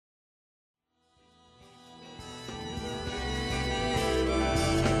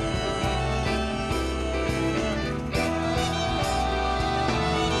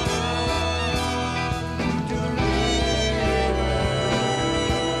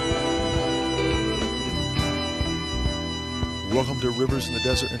Welcome to Rivers in the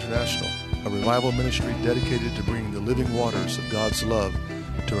Desert International, a revival ministry dedicated to bringing the living waters of God's love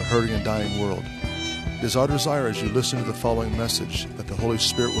to a hurting and dying world. It is our desire as you listen to the following message that the Holy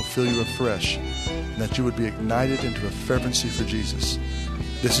Spirit will fill you afresh and that you would be ignited into a fervency for Jesus.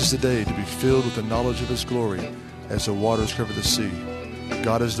 This is the day to be filled with the knowledge of His glory as the waters cover the sea.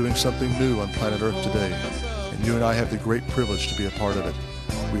 God is doing something new on planet Earth today, and you and I have the great privilege to be a part of it.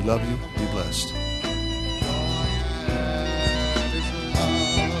 We love you. Be blessed.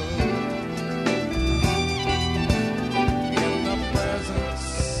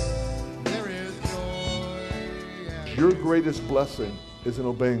 Your greatest blessing is in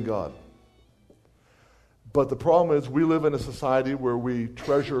obeying God. But the problem is we live in a society where we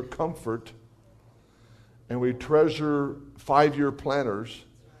treasure comfort and we treasure 5-year planners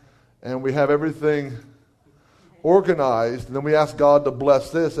and we have everything organized, and then we ask God to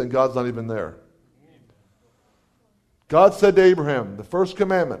bless this and God's not even there. God said to Abraham, the first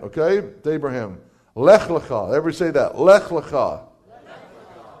commandment, okay, to Abraham, Lech Lecha. Everybody say that, Lech Lecha.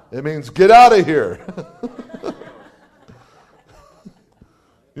 It means get out of here.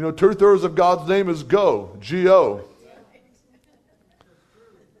 You know, 2/3 of God's name is go, G-O.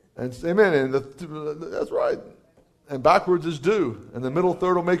 And amen, and that's right. And backwards is do, and the middle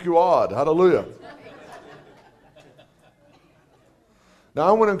third will make you odd. Hallelujah. Now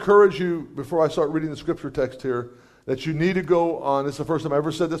I want to encourage you, before I start reading the scripture text here, that you need to go on, this is the first time I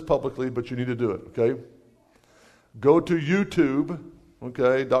ever said this publicly, but you need to do it, okay? Go to YouTube,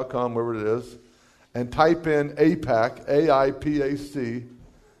 okay, .com, wherever it is, and type in AIPAC, A-I-P-A-C,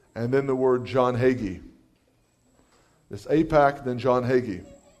 and then the word John Hagee. It's AIPAC, then John Hagee.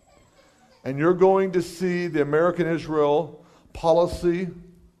 And you're going to see the American Israel Policy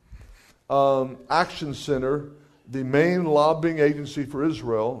Action Center, the main lobbying agency for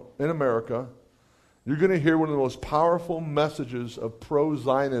Israel in America. You're going to hear one of the most powerful messages of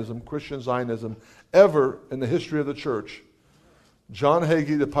pro-Zionism, Christian Zionism, ever in the history of the church. John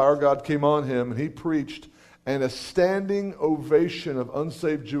Hagee, the power of God came on him, and he preached, and a standing ovation of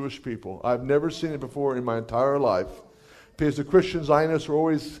unsaved Jewish people. I've never seen it before in my entire life. Because the Christian Zionists are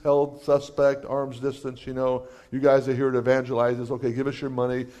always held suspect, arm's distance, you know. You guys are here to evangelize us. Okay, give us your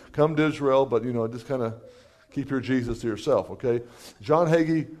money. Come to Israel, but, you know, just kind of keep your Jesus to yourself, okay? John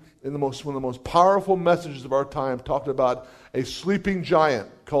Hagee, in one of the most powerful messages of our time, talked about a sleeping giant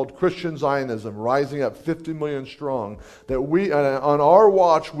called Christian Zionism rising up 50 million strong, that we, on our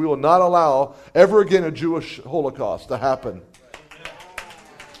watch, we will not allow ever again a Jewish Holocaust to happen.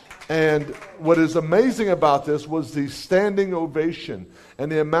 And what is amazing about this was the standing ovation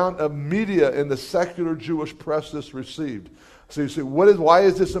and the amount of media in the secular Jewish press this received. So you say, why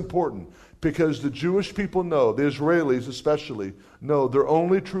is this important? Because the Jewish people know, the Israelis especially, know their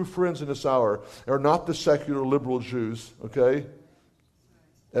only true friends in this hour are not the secular liberal Jews, okay?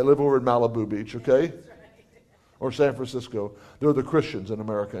 That live over in Malibu Beach, okay? Or San Francisco. They're the Christians in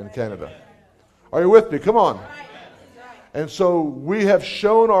America and Canada. Are you with me? Come on. And so we have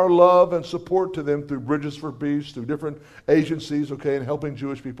shown our love and support to them through Bridges for Peace, through different agencies, okay, and helping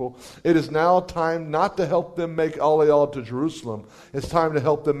Jewish people. It is now time not to help them make Aliyah to Jerusalem. It's time to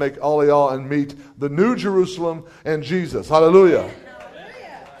help them make Aliyah and meet the new Jerusalem and Jesus. Hallelujah.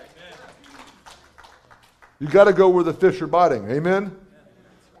 You got to go where the fish are biting. Amen?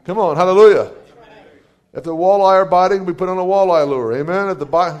 Come on. Hallelujah. If the walleye are biting, we put on a walleye lure. Amen?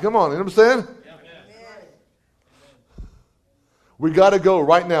 Come on. You know what I'm saying? We got to go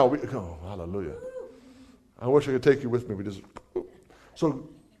right now. Hallelujah. I wish I could take you with me. So,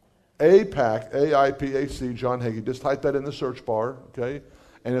 AIPAC, A-I-P-A-C, John Hagee. Just type that in the search bar, okay?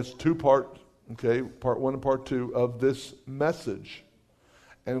 And it's 2-part, okay? Part 1 and part 2 of this message.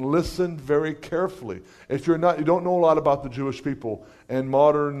 And listen very carefully. If you don't know a lot about the Jewish people and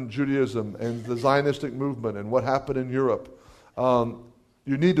modern Judaism and the Zionistic movement and what happened in Europe,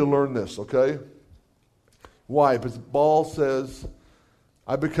 you need to learn this, okay? Why? Because Paul says,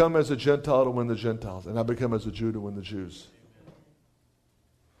 I become as a Gentile to win the Gentiles, and I become as a Jew to win the Jews.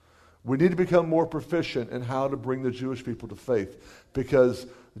 We need to become more proficient in how to bring the Jewish people to faith, because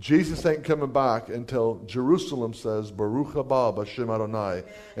Jesus ain't coming back until Jerusalem says, Baruch haba b'Shem Adonai,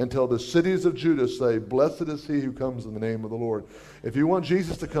 until the cities of Judah say, blessed is he who comes in the name of the Lord. If you want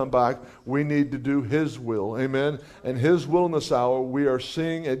Jesus to come back, we need to do his will. Amen? And his will in this hour, we are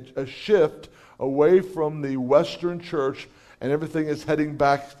seeing a shift away from the Western church, and everything is heading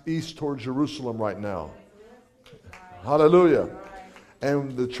back east toward Jerusalem right now. Hallelujah.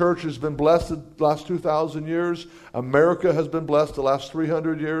 And the church has been blessed the last 2,000 years. America has been blessed the last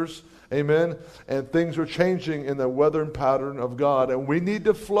 300 years. Amen. And things are changing in the weather pattern of God. And we need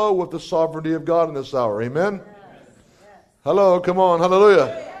to flow with the sovereignty of God in this hour. Amen. Hello, come on,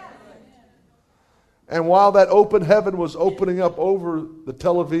 hallelujah. And while that open heaven was opening up over the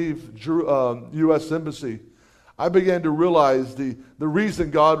Tel Aviv U.S. Embassy, I began to realize the reason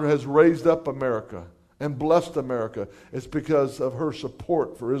God has raised up America and blessed America is because of her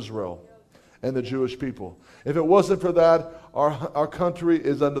support for Israel and the Jewish people. If it wasn't for that, our country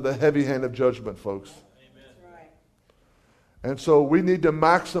is under the heavy hand of judgment, folks. Amen. And so we need to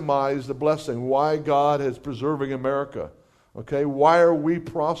maximize the blessing. Why God is preserving America. Okay, why are we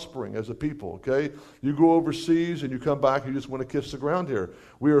prospering as a people? Okay, you go overseas and you come back and you just want to kiss the ground here.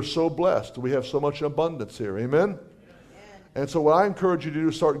 We are so blessed. We have so much abundance here. Amen? Amen. And so what I encourage you to do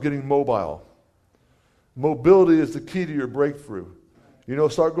is start getting mobile. Mobility is the key to your breakthrough. You know,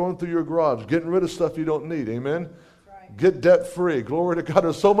 start going through your garage, getting rid of stuff you don't need. Amen? Right. Get debt free. Glory to God.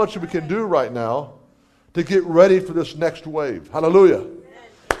 There's so much we can do right now to get ready for this next wave. Hallelujah.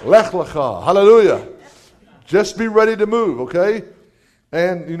 Lech lecha. Hallelujah. Just be ready to move, okay?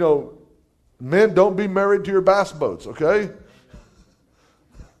 And, you know, men, don't be married to your bass boats, okay?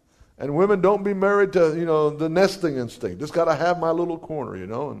 And women, don't be married to, you know, the nesting instinct. Just got to have my little corner, you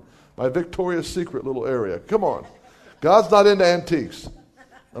know, and my Victoria's Secret little area. Come on. God's not into antiques.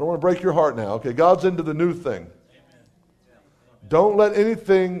 I don't want to break your heart now, okay? God's into the new thing. Don't let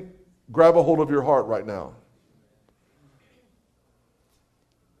anything grab a hold of your heart right now.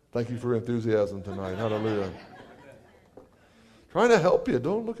 Thank you for your enthusiasm tonight. Hallelujah. Trying to help you.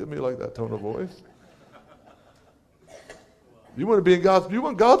 Don't look at me like that tone of voice. You want to be in you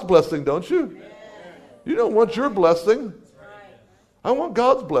want God's blessing, don't you? You don't want your blessing. I want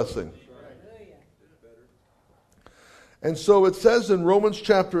God's blessing. And so it says in Romans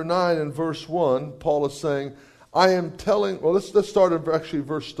chapter 9 and verse 1, Paul is saying, I am telling, well, let's start in actually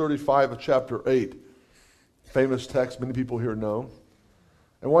verse 35 of chapter 8. Famous text many people here know.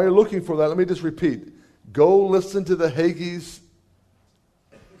 And while you're looking for that, let me just repeat. Go listen to the Hagee's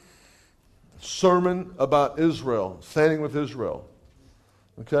sermon about Israel, standing with Israel.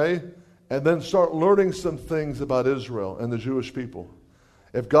 Okay? And then start learning some things about Israel and the Jewish people.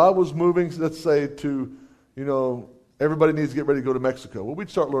 If God was moving, let's say, to, you know, everybody needs to get ready to go to Mexico. Well,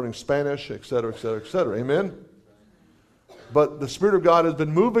 we'd start learning Spanish, et cetera, et cetera, et cetera. Amen? But the Spirit of God has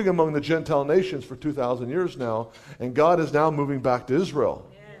been moving among the Gentile nations for 2,000 years now, and God is now moving back to Israel.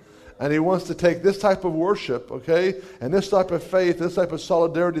 And He wants to take this type of worship, okay, and this type of faith, this type of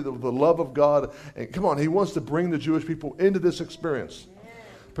solidarity, the love of God, and come on, He wants to bring the Jewish people into this experience.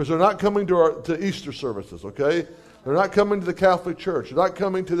 Because they're not coming to Easter services, okay? They're not coming to the Catholic Church. They're not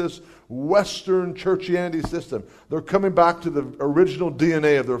coming to this Western churchianity system. They're coming back to the original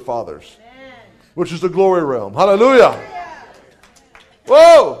DNA of their fathers, which is the glory realm. Hallelujah!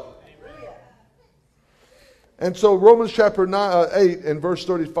 Whoa! And so Romans chapter 8 and verse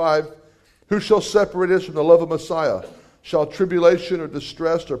 35, who shall separate us from the love of Messiah? Shall tribulation or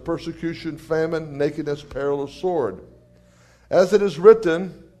distress or persecution, famine, nakedness, peril, or sword? As it is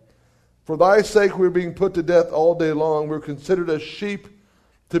written, for thy sake we are being put to death all day long. We are considered as sheep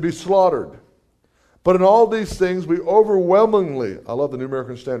to be slaughtered. But in all these things we overwhelmingly, I love the New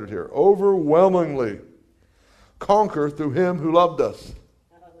American Standard here, overwhelmingly conquer through Him who loved us.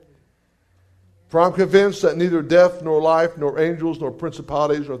 For I'm convinced that neither death, nor life, nor angels, nor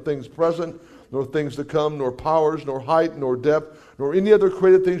principalities, nor things present, nor things to come, nor powers, nor height, nor depth, nor any other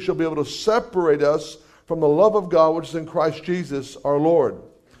created thing shall be able to separate us from the love of God which is in Christ Jesus our Lord.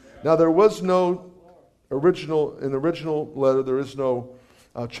 Now there was no original, in the original letter, there is no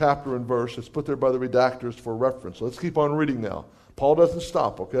chapter and verse. It's put there by the redactors for reference. So let's keep on reading now. Paul doesn't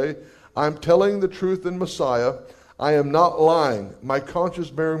stop, okay? I'm telling the truth in Messiah. I am not lying. My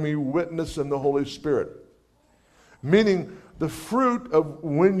conscience bearing me witness in the Holy Spirit. Meaning the fruit of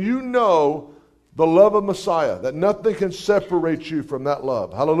when you know the love of Messiah, that nothing can separate you from that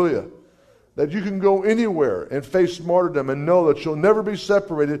love. Hallelujah. That you can go anywhere and face martyrdom and know that you'll never be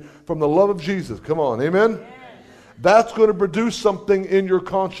separated from the love of Jesus. Come on, amen? Amen. That's going to produce something in your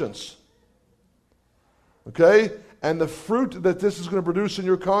conscience. Okay? And the fruit that this is going to produce in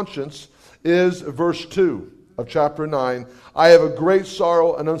your conscience is verse 2 of chapter 9. I have a great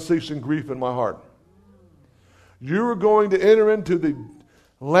sorrow and unceasing grief in my heart. You are going to enter into the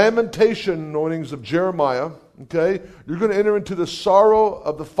lamentation anointings of Jeremiah. Okay? You're going to enter into the sorrow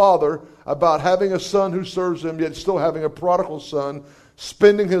of the father about having a son who serves him, yet still having a prodigal son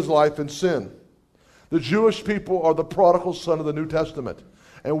spending his life in sin. The Jewish people are the prodigal son of the New Testament.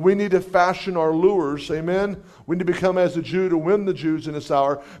 And we need to fashion our lures, amen? We need to become as a Jew to win the Jews in this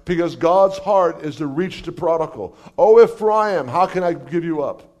hour, because God's heart is to reach the prodigal. Oh, Ephraim, how can I give you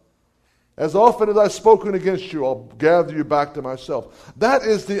up? As often as I've spoken against you, I'll gather you back to myself. That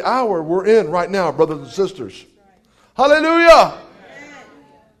is the hour we're in right now, brothers and sisters. Hallelujah.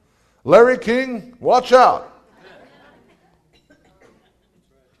 Larry King, watch out.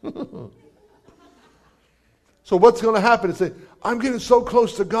 So what's going to happen is say, I'm getting so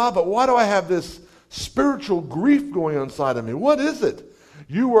close to God, but why do I have this spiritual grief going on inside of me? What is it?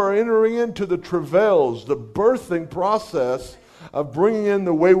 You are entering into the travails, the birthing process of bringing in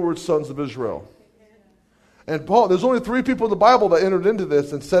the wayward sons of Israel. And Paul, there's only 3 people in the Bible that entered into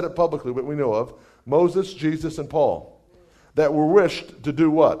this and said it publicly, what we know of. Moses, Jesus, and Paul. That were wished to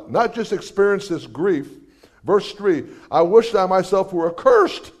do what? Not just experience this grief. Verse 3, I wish I myself were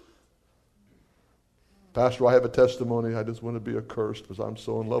accursed. Pastor, I have a testimony. I just want to be accursed because I'm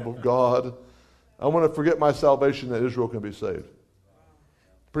so in love with God. I want to forget my salvation that Israel can be saved.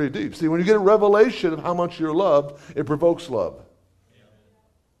 Pretty deep. See, when you get a revelation of how much you're loved, it provokes love.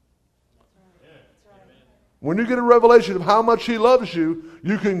 When you get a revelation of how much he loves you,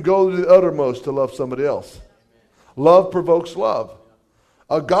 you can go to the uttermost to love somebody else. Love provokes love.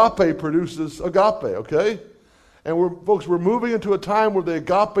 Agape produces agape, okay? And we're moving into a time where the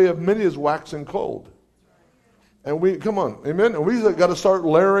agape of many is waxing cold. And come on, amen? And we've got to start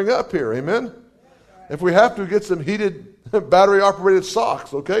layering up here, amen? If we have to, get some heated battery-operated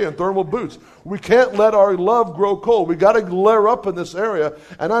socks, okay, and thermal boots. We can't let our love grow cold. We got to layer up in this area.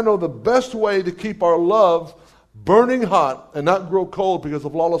 And I know the best way to keep our love burning hot and not grow cold because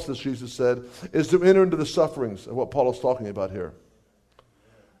of lawlessness, Jesus said, is to enter into the sufferings of what Paul is talking about here.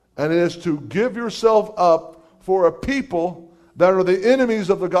 And it is to give yourself up for a people that are the enemies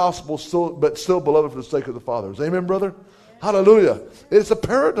of the gospel, but still beloved for the sake of the fathers. Amen, brother? Hallelujah. It's a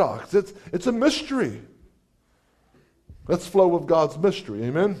paradox. It's a mystery. Let's flow with God's mystery.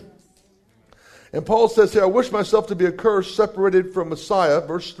 Amen? And Paul says here, I wish myself to be accursed, separated from Messiah,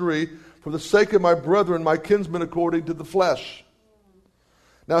 verse 3, for the sake of my brethren, my kinsmen according to the flesh.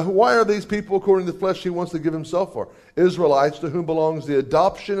 Now, why are these people according to the flesh he wants to give himself for? Israelites, to whom belongs the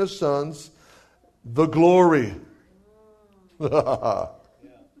adoption as sons, the glory. The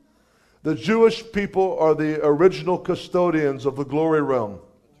Jewish people are the original custodians of the glory realm.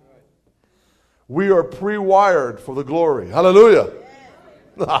 We are pre-wired for the glory. Hallelujah.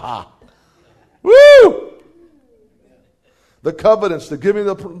 Woo! The covenants, the giving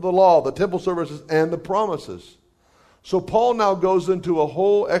of the law, the temple services, and the promises. So Paul now goes into a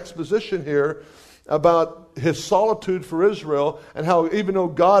whole exposition here about his solitude for Israel and how even though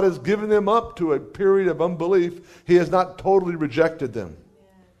God has given them up to a period of unbelief, he has not totally rejected them.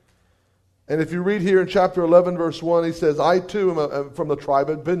 And if you read here in chapter 11, verse 1, he says, I too am from the tribe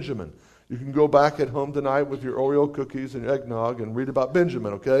of Benjamin. You can go back at home tonight with your Oreo cookies and eggnog and read about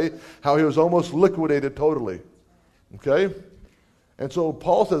Benjamin, okay? How he was almost liquidated totally, okay? And so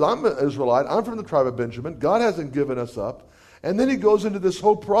Paul says, I'm an Israelite. I'm from the tribe of Benjamin. God hasn't given us up. And then he goes into this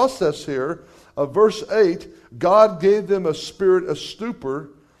whole process here of verse 8. God gave them a spirit of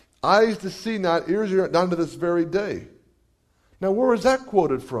stupor, eyes to see not, ears to hear not, down to this very day. Now, where is that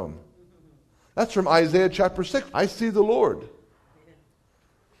quoted from? That's from Isaiah chapter 6. I see the Lord.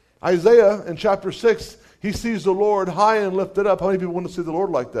 Isaiah in chapter 6, he sees the Lord high and lifted up. How many people want to see the Lord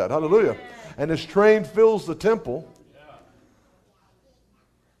like that? Hallelujah. And his train fills the temple.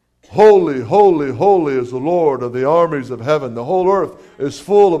 Holy, holy, holy is the Lord of the armies of heaven. The whole earth is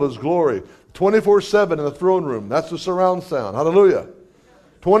full of his glory. 24/7 in the throne room. That's the surround sound. Hallelujah.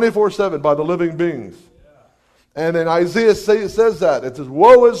 24/7 by the living beings. And then Isaiah says that. It says,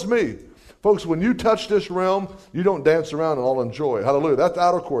 woe is me. Folks, when you touch this realm, you don't dance around and all enjoy. Hallelujah. That's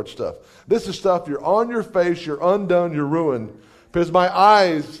outer court stuff. This is stuff you're on your face, you're undone, you're ruined. Because my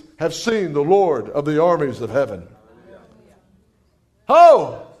eyes have seen the Lord of the armies of heaven.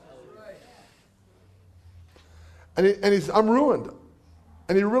 Oh! And he's, I'm ruined.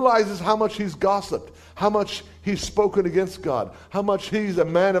 And he realizes how much he's gossiped, how much he's spoken against God, how much he's a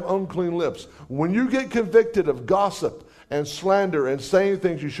man of unclean lips. When you get convicted of gossip and slander and saying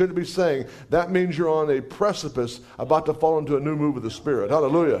things you shouldn't be saying, that means you're on a precipice about to fall into a new move of the Spirit.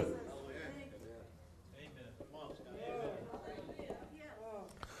 Hallelujah.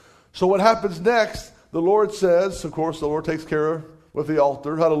 So what happens next, the Lord says, of course, the Lord takes care with the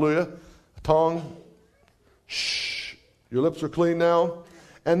altar. Hallelujah. Tongue. Shh. Your lips are clean now.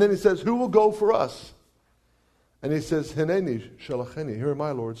 And then he says, who will go for us? And he says, Hineni shalacheni. Here,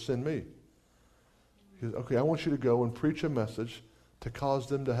 my Lord, send me. He says, okay, I want you to go and preach a message to cause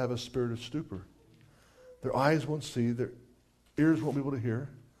them to have a spirit of stupor. Their eyes won't see, their ears won't be able to hear,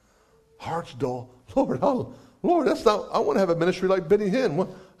 hearts dull. Lord, that's not, I want to have a ministry like Benny Hinn. What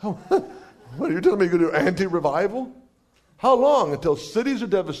are you telling me you're going to do anti-revival? How long? Until cities are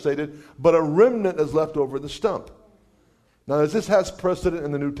devastated, but a remnant is left over in the stump. Now, this has precedent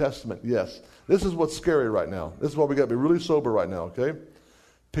in the New Testament. Yes. This is what's scary right now. This is why we got to be really sober right now, okay?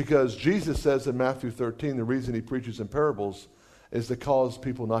 Because Jesus says in Matthew 13, the reason he preaches in parables is to cause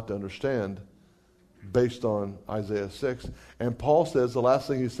people not to understand based on Isaiah 6. And Paul says, the last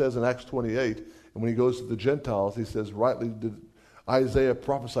thing he says in Acts 28, and when he goes to the Gentiles, he says, rightly did Isaiah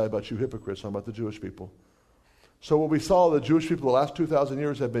prophesy about you hypocrites, talking about the Jewish people. So what we saw, the Jewish people the last 2,000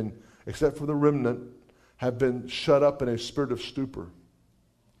 years have been, except for the remnant, have been shut up in a spirit of stupor.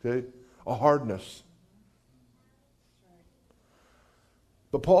 Okay? A hardness.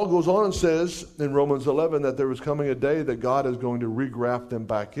 But Paul goes on and says in Romans 11 that there is coming a day that God is going to regraft them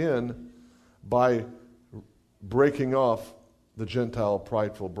back in by breaking off the Gentile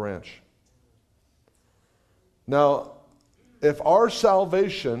prideful branch. Now, if our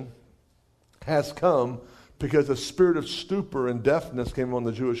salvation has come because a spirit of stupor and deafness came on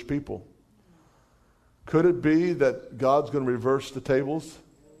the Jewish people, could it be that God's going to reverse the tables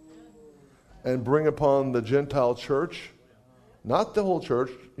and bring upon the Gentile church, not the whole church,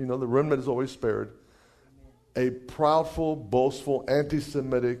 the remnant is always spared, a proudful, boastful,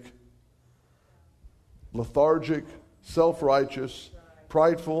 anti-Semitic, lethargic, self-righteous,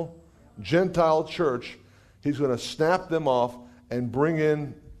 prideful, Gentile church? He's going to snap them off and bring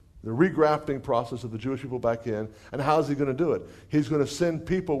in the regrafting process of the Jewish people back in. And how is he going to do it? He's going to send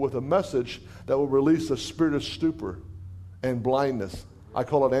people with a message that will release a spirit of stupor and blindness. I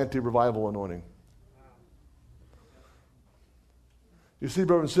call it anti-revival anointing. You see,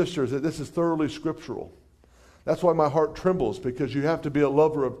 brothers and sisters, that this is thoroughly scriptural. That's why my heart trembles, because you have to be a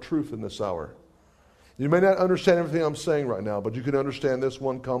lover of truth in this hour. You may not understand everything I'm saying right now, but you can understand this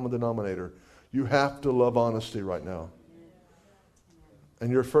one common denominator. You have to love honesty right now.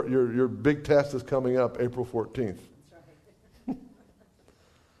 And your big test is coming up April 14th.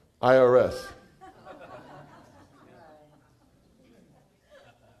 IRS.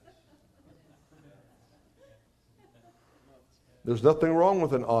 There's nothing wrong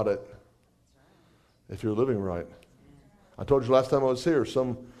with an audit if you're living right. I told you last time I was here,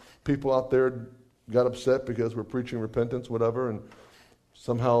 some people out there got upset because we're preaching repentance, whatever, and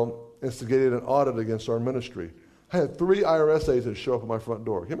somehow instigated an audit against our ministry. I had 3 IRS agents show up at my front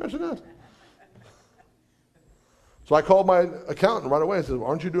door. Can you imagine that? So I called my accountant right away and said,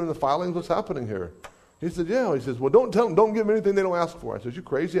 aren't you doing the filings? What's happening here? He said, yeah. He says, well, don't tell them, don't give them anything they don't ask for. I said, you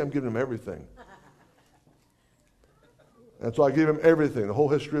crazy? I'm giving them everything. And so I gave him everything, the whole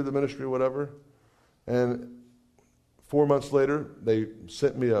history of the ministry, whatever. And 4 months later, they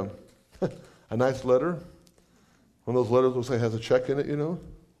sent me a nice letter. One of those letters will say has a check in it, Ooh,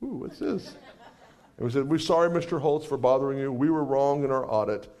 what's this? And we said, we're sorry, Mr. Holtz, for bothering you. We were wrong in our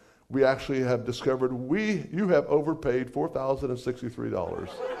audit. We actually have discovered you have overpaid $4,063.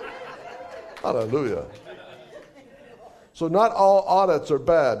 Hallelujah. So not all audits are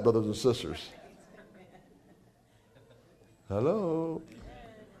bad, brothers and sisters. Hello.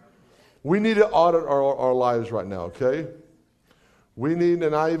 We need to audit our lives right now, okay? We need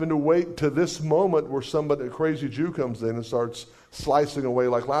not even to wait to this moment where a crazy Jew comes in and starts slicing away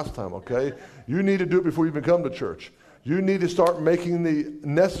like last time, okay? You need to do it before you even come to church. You need to start making the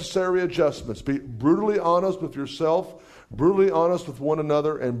necessary adjustments. Be brutally honest with yourself, brutally honest with one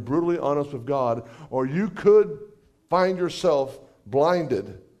another, and brutally honest with God, or you could find yourself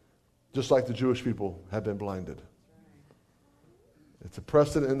blinded, just like the Jewish people have been blinded. It's a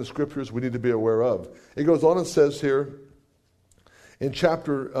precedent in the scriptures we need to be aware of. It goes on and says here, in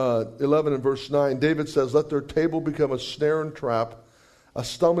chapter 11 and verse 9, David says, let their table become a snare and trap, a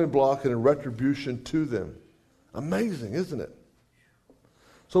stumbling block and a retribution to them. Amazing, isn't it?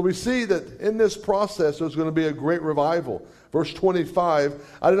 So we see that in this process there's going to be a great revival. Verse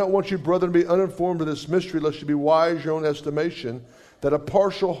 25, I do not want you, brethren, to be uninformed of this mystery, lest you be wise in your own estimation, that a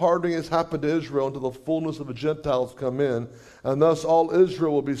partial hardening has happened to Israel until the fullness of the Gentiles come in, and thus all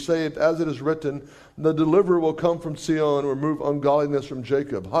Israel will be saved, as it is written, the deliverer will come from Zion and remove ungodliness from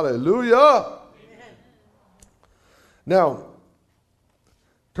Jacob. Hallelujah! Amen. Now,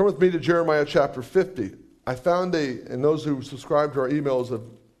 turn with me to Jeremiah chapter 50. I found and those who subscribe to our emails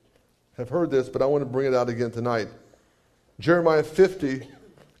have heard this, but I want to bring it out again tonight. Jeremiah 50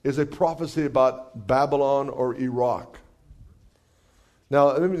 is a prophecy about Babylon or Iraq.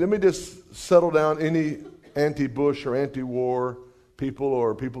 Now, let me just settle down any anti-Bush or anti-war people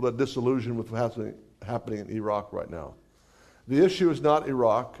or people that disillusion with what's happening in Iraq right now. The issue is not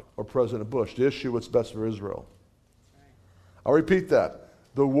Iraq or President Bush. The issue is what's best for Israel. I'll repeat that.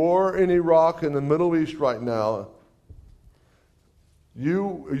 The war in Iraq and the Middle East right now,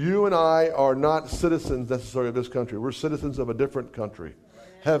 you and I are not citizens necessarily of this country. We're citizens of a different country.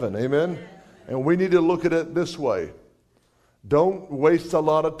 Heaven, amen? And we need to look at it this way. Don't waste a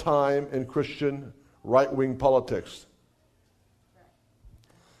lot of time in Christian right-wing politics.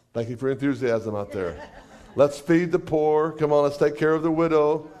 Thank you for your enthusiasm out there. Let's feed the poor. Come on, let's take care of the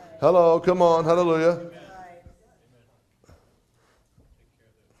widow. Hello, come on, hallelujah.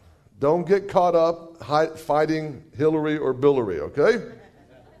 Don't get caught up fighting Hillary or Billary, okay?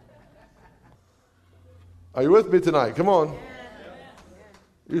 Are you with me tonight? Come on.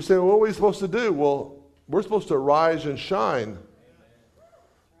 You say, well, what are we supposed to do? Well, we're supposed to rise and shine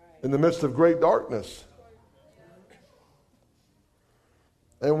in the midst of great darkness.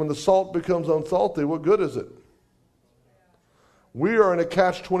 And when the salt becomes unsalty, what good is it? We are in a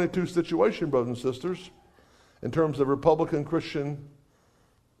catch-22 situation, brothers and sisters, in terms of Republican Christian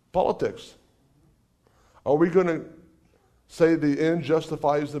politics. Are we going to say the end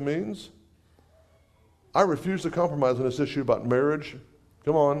justifies the means? I refuse to compromise on this issue about marriage.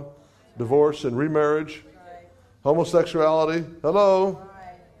 Come on. Divorce and remarriage. Right. Homosexuality. Hello.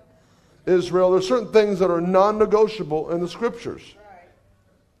 Right. Israel. There's certain things that are non-negotiable in the scriptures. Right.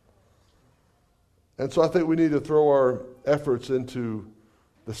 And so I think we need to throw our efforts into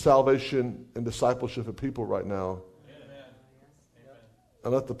the salvation and discipleship of people right now. Amen.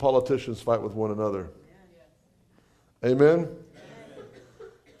 And let the politicians fight with one another. Amen?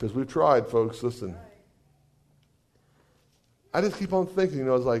 Because we've tried, folks. Listen. I just keep on thinking,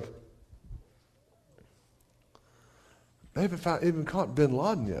 I was like, they haven't even caught bin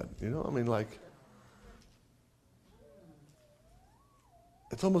Laden yet.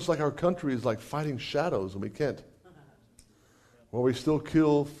 It's almost like our country is like fighting shadows and we can't. Well, we still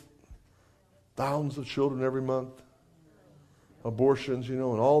kill thousands of children every month. Abortions, and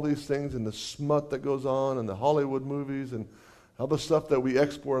all these things and the smut that goes on and the Hollywood movies and all the stuff that we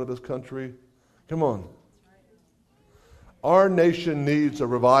export out of this country. Come on. Our nation needs a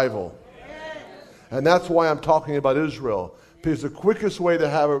revival. And that's why I'm talking about Israel. Because the quickest way to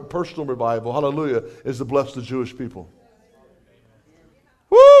have a personal revival, hallelujah, is to bless the Jewish people.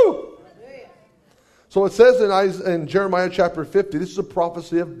 Woo! So it says in Jeremiah chapter 50, this is a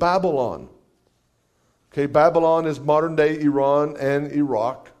prophecy of Babylon. Okay, Babylon is modern day Iran and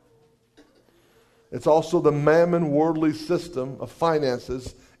Iraq. It's also the mammon worldly system of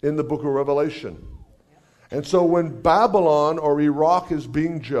finances in the book of Revelation. And so when Babylon or Iraq is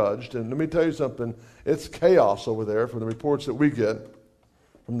being judged, and let me tell you something, it's chaos over there from the reports that we get,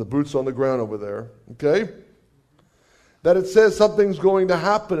 from the boots on the ground over there, okay? That it says something's going to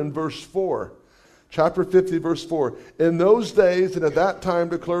happen in verse 4. Chapter 50, verse 4. In those days and at that time,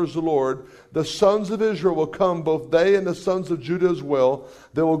 declares the Lord, the sons of Israel will come, both they and the sons of Judah as well.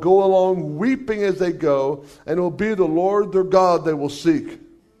 They will go along weeping as they go, and it will be the Lord their God they will seek.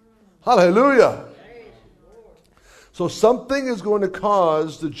 Hallelujah. So something is going to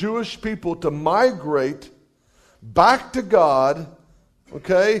cause the Jewish people to migrate back to God,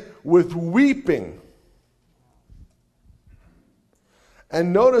 okay, with weeping.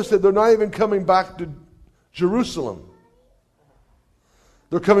 And notice that they're not even coming back to Jerusalem.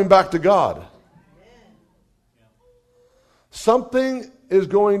 They're coming back to God. Something is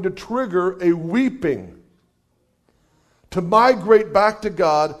going to trigger a weeping to migrate back to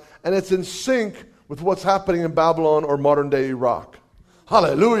God, and it's in sync with what's happening in Babylon or modern day Iraq.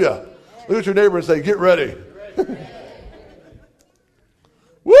 Hallelujah. Look at your neighbor and say, get ready.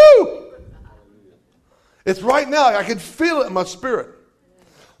 Woo! It's right now. I can feel it in my spirit.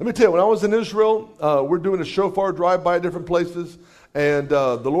 Let me tell you, when I was in Israel, we're doing a shofar drive-by at different places, and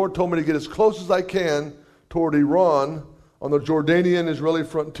the Lord told me to get as close as I can toward Iran on the Jordanian-Israeli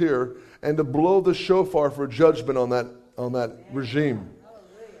frontier and to blow the shofar for judgment on that regime.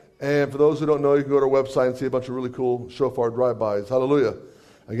 And for those who don't know, you can go to our website and see a bunch of really cool shofar drive-bys. Hallelujah.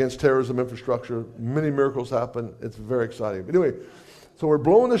 Against terrorism infrastructure. Many miracles happen. It's very exciting. But anyway, so we're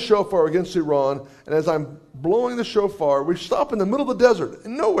blowing the shofar against Iran. And as I'm blowing the shofar, we stop in the middle of the desert.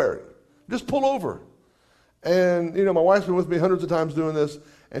 In nowhere. Just pull over. And, my wife's been with me hundreds of times doing this.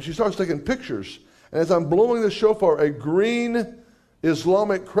 And she starts taking pictures. And as I'm blowing the shofar, a green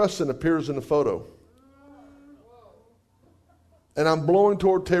Islamic crescent appears in the photo. And I'm blowing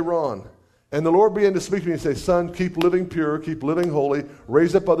toward Tehran. And the Lord began to speak to me and say, son, keep living pure, keep living holy,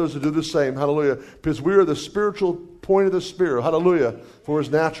 raise up others to do the same, hallelujah, because we are the spiritual point of the Spirit, hallelujah, for his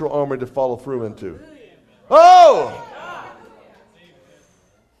natural army to follow through into. Oh!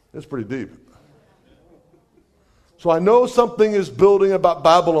 It's pretty deep. So I know something is building about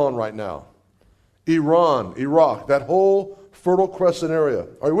Babylon right now. Iran, Iraq, that whole Fertile Crescent area.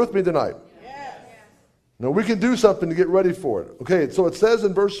 Are you with me tonight? Now, we can do something to get ready for it. Okay, so it says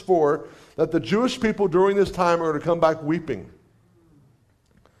in verse 4 that the Jewish people during this time are going to come back weeping.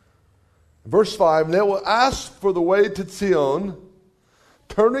 Verse 5, and they will ask for the way to Zion,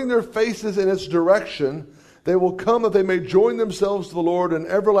 turning their faces in its direction. They will come that they may join themselves to the Lord, and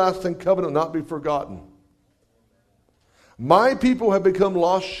everlasting covenant not be forgotten. My people have become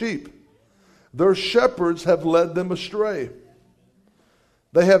lost sheep. Their shepherds have led them astray.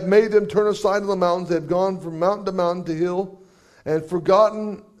 They have made them turn aside to the mountains. They have gone from mountain to mountain to hill and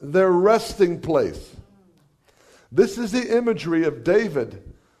forgotten their resting place. This is the imagery of David,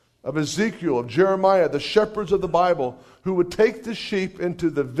 of Ezekiel, of Jeremiah, the shepherds of the Bible, who would take the sheep into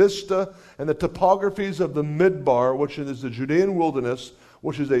the vista and the topographies of the Midbar, which is the Judean wilderness,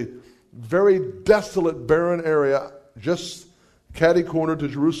 which is a very desolate, barren area, just catty-corner to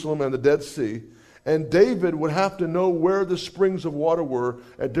Jerusalem and the Dead Sea. And David would have to know where the springs of water were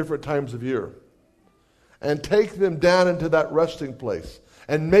at different times of year, and take them down into that resting place,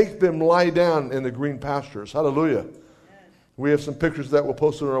 and make them lie down in the green pastures. Hallelujah. We have some pictures that we'll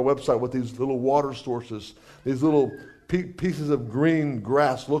post on our website what these little water sources, these little pieces of green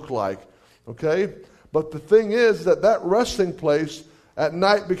grass look like. Okay? But the thing is that that resting place at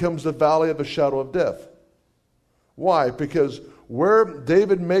night becomes the valley of the shadow of death. Why? Because where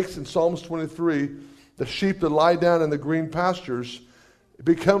David makes in Psalms 23 the sheep that lie down in the green pastures, it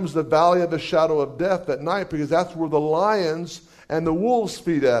becomes the valley of the shadow of death at night, because that's where the lions and the wolves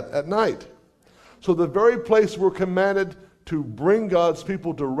feed at night. So the very place we're commanded to bring God's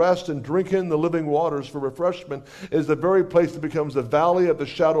people to rest and drink in the living waters for refreshment is the very place that becomes the valley of the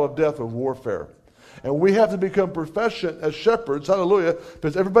shadow of death of warfare. And we have to become proficient as shepherds, hallelujah,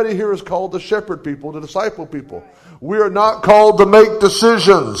 because everybody here is called to shepherd people, to disciple people. We are not called to make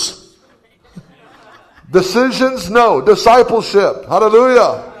decisions. Decisions, no. Discipleship,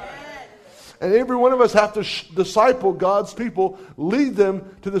 hallelujah. And every one of us have to disciple God's people, lead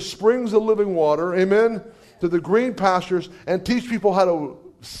them to the springs of living water, amen, to the green pastures, and teach people how to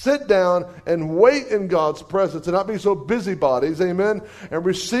sit down and wait in God's presence and not be so busybodies, amen, and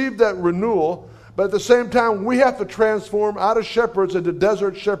receive that renewal. But at the same time, we have to transform out of shepherds into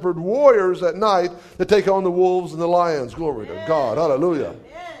desert shepherd warriors at night to take on the wolves and the lions. Glory to God. Hallelujah.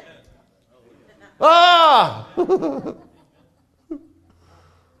 Ah!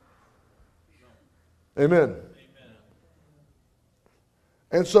 Amen.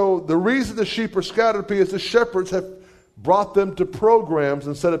 And so the reason the sheep are scattered is the shepherds have brought them to programs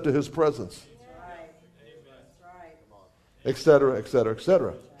instead of to his presence. Etc., etc.,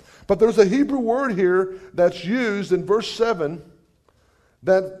 etc. But there's a Hebrew word here that's used in verse 7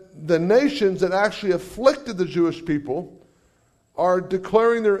 that the nations that actually afflicted the Jewish people are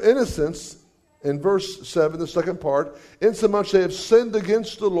declaring their innocence in verse 7, the second part, insomuch they have sinned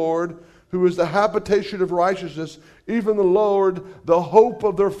against the Lord, who is the habitation of righteousness, even the Lord, the hope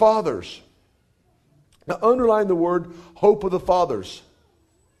of their fathers. Now underline the word hope of the fathers.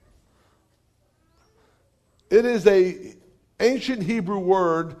 It is an ancient Hebrew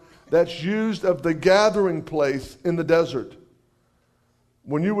word that's used of the gathering place in the desert.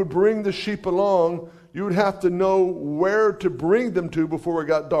 When you would bring the sheep along, you would have to know where to bring them to before it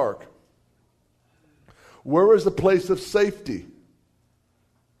got dark. Where is the place of safety?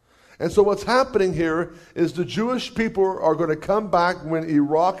 And so what's happening here is the Jewish people are going to come back when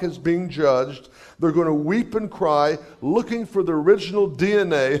Iraq is being judged. They're going to weep and cry, looking for the original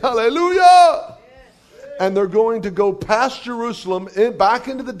DNA. Hallelujah! And they're going to go past Jerusalem, back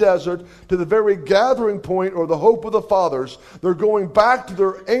into the desert, to the very gathering point or the hope of the fathers. They're going back to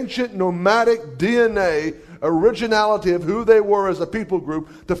their ancient nomadic DNA, originality of who they were as a people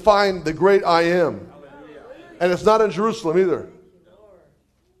group, to find the great I am. And it's not in Jerusalem either.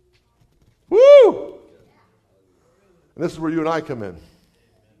 Woo! And this is where you and I come in.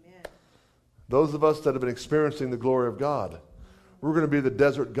 Those of us that have been experiencing the glory of God, we're going to be the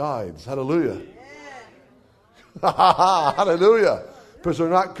desert guides. Hallelujah. Hallelujah. Because they're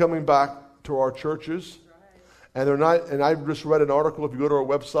not coming back to our churches. And they're not, and I just read an article. If you go to our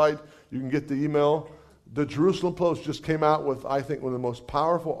website, you can get the email. The Jerusalem Post just came out with, I think, one of the most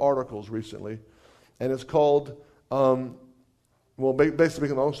powerful articles recently. And it's called, basically,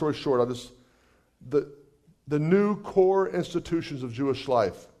 long story short, the new core institutions of Jewish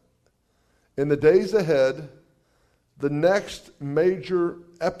life. In the days ahead, the next major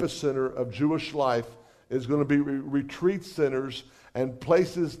epicenter of Jewish life is going to be retreat centers and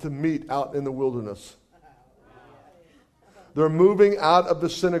places to meet out in the wilderness. They're moving out of the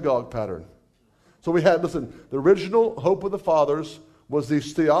synagogue pattern. So we had, listen, the original hope of the fathers was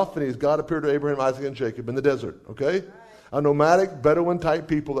these theophanies. God appeared to Abraham, Isaac, and Jacob in the desert, okay? A nomadic Bedouin type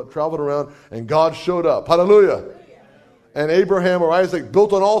people that traveled around, and God showed up. Hallelujah. And Abraham or Isaac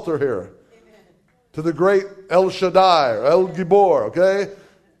built an altar here to the great El Shaddai or El Gibor, okay?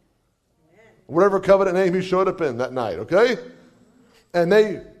 whatever covenant name he showed up in that night, okay? And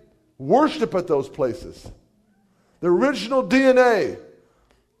they worship at those places. The original DNA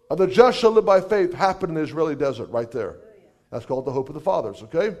of the just shall live by faith happened in the Israeli desert right there. That's called the hope of the fathers,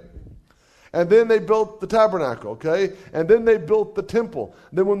 okay? And then they built the tabernacle, okay? And then they built the temple.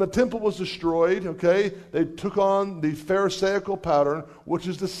 Then when the temple was destroyed, okay, they took on the Pharisaical pattern, which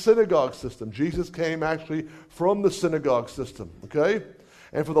is the synagogue system. Jesus came actually from the synagogue system, okay?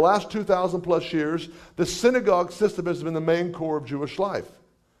 And for the last 2,000 plus years, the synagogue system has been the main core of Jewish life.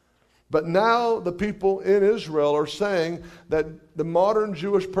 But now the people in Israel are saying that the modern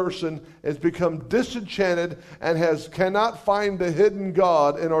Jewish person has become disenchanted and cannot find the hidden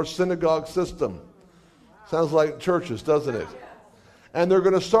God in our synagogue system. Sounds like churches, doesn't it? And they're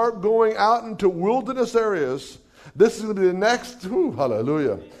going to start going out into wilderness areas. This is going to be the next,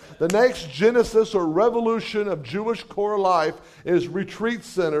 hallelujah. The next genesis or revolution of Jewish core life is retreat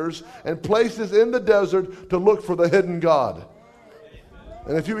centers and places in the desert to look for the hidden God.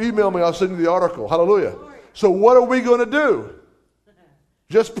 And if you email me, I'll send you the article. Hallelujah. So what are we going to do?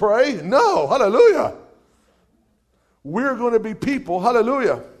 Just pray? No. Hallelujah. We're going to be people.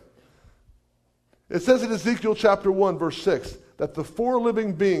 Hallelujah. It says in Ezekiel chapter 1, verse 6, that the four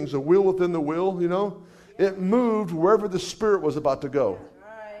living beings, a will within the will, it moved wherever the Spirit was about to go.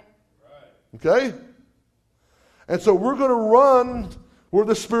 Okay? And so we're going to run where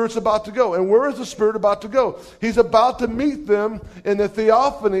the Spirit's about to go. And where is the Spirit about to go? He's about to meet them in the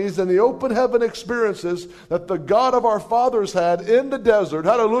theophanies and the open heaven experiences that the God of our fathers had in the desert.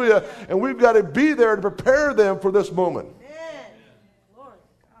 Hallelujah. And we've got to be there to prepare them for this moment.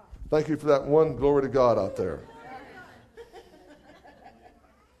 Thank you for that one. Glory to God out there.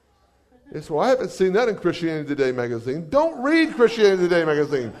 Yes, well, I haven't seen that in Christianity Today magazine. Don't read Christianity Today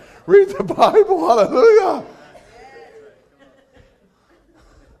magazine. Read the Bible. Hallelujah.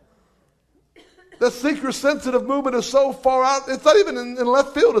 The seeker-sensitive movement is so far out, it's not even in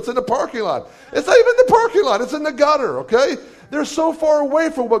left field. It's in the parking lot. It's not even in the parking lot. It's in the gutter, okay? They're so far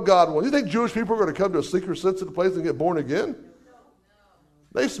away from what God wants. You think Jewish people are going to come to a seeker-sensitive place and get born again?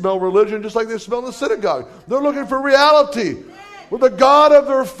 They smell religion just like they smell in the synagogue. They're looking for reality, where the God of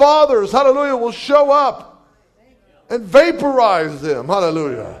their fathers, hallelujah, will show up and vaporize them.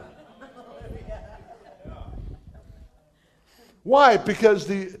 Hallelujah. Why? Because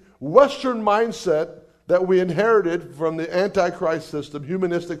the Western mindset that we inherited from the Antichrist system,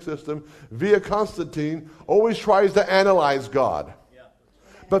 humanistic system, via Constantine, always tries to analyze God.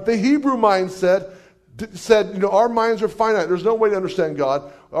 But the Hebrew mindset said, our minds are finite. There's no way to understand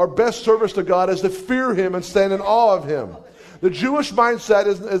God. Our best service to God is to fear Him and stand in awe of Him. The Jewish mindset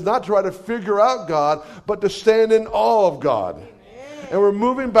is not to try to figure out God, but to stand in awe of God. And we're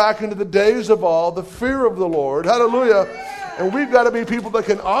moving back into the days of awe, the fear of the Lord. Hallelujah. And we've got to be people that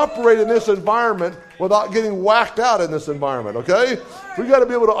can operate in this environment without getting whacked out in this environment, okay? We've got to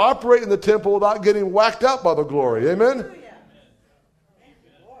be able to operate in the temple without getting whacked out by the glory. Amen?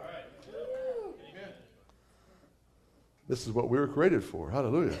 This is what we were created for.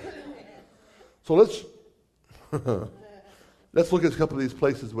 Hallelujah. So let's look at a couple of these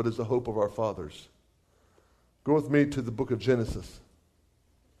places. What is the hope of our fathers? Go with me to the book of Genesis.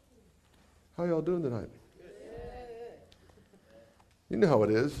 How y'all doing tonight? You know how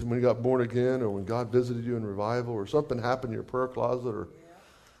it is when you got born again, or when God visited you in revival, or something happened in your prayer closet, or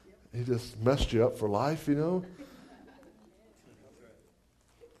He just messed you up for life,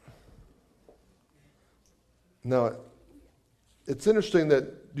 Now, it's interesting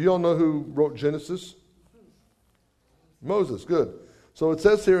that, do you all know who wrote Genesis? Moses, good. So it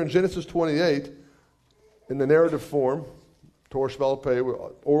says here in Genesis 28, in the narrative form, Torah Sheba'al Peh,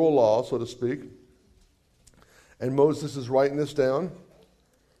 oral law, so to speak. And Moses is writing this down.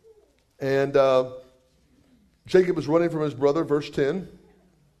 And Jacob is running from his brother, verse 10.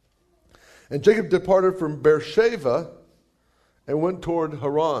 And Jacob departed from Beersheba and went toward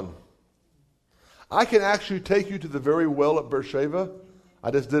Haran. I can actually take you to the very well at Beersheba.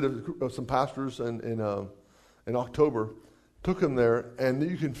 I just did some pastors in October. Took them there, and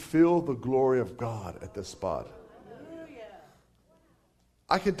you can feel the glory of God at this spot.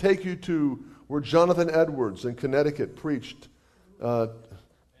 I can take you to where Jonathan Edwards in Connecticut preached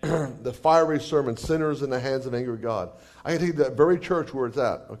the fiery sermon, Sinners in the Hands of Angry God. I can take you to that very church where it's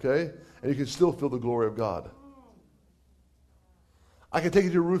at, okay? And you can still feel the glory of God. I can take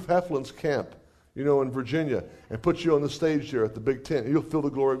you to Ruth Heflin's camp, in Virginia, and put you on the stage there at the big tent, and you'll feel the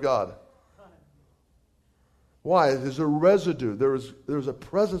glory of God. Why? There's a residue. There's a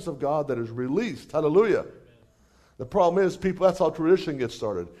presence of God that is released. Hallelujah. The problem is, that's how tradition gets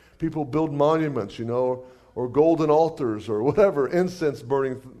started. People build monuments, or golden altars or whatever, incense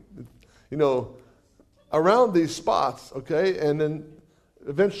burning, around these spots, okay? And then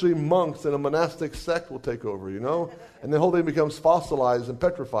eventually monks and a monastic sect will take over, And the whole thing becomes fossilized and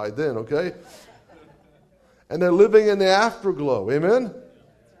petrified then, okay? And they're living in the afterglow, amen?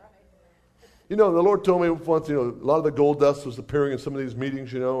 The Lord told me once, a lot of the gold dust was appearing in some of these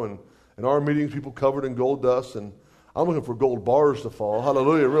meetings, and in our meetings, people covered in gold dust, and I'm looking for gold bars to fall.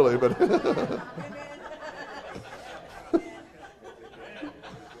 Hallelujah, really, but...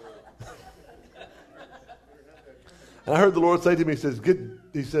 And I heard the Lord say to me,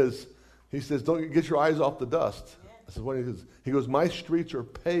 he says, don't get your eyes off the dust. I said, what? He goes, my streets are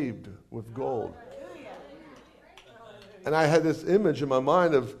paved with gold. And I had this image in my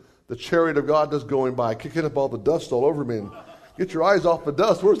mind of the chariot of God just going by, kicking up all the dust all over me. And get your eyes off the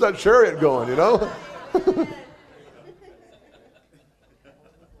dust. Where's that chariot going,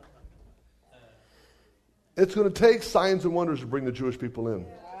 It's going to take signs and wonders to bring the Jewish people in.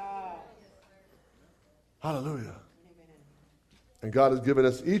 Hallelujah. And God has given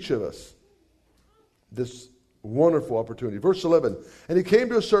us, each of us, this wonderful opportunity. Verse 11, and he came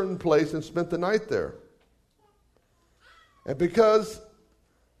to a certain place and spent the night there. And because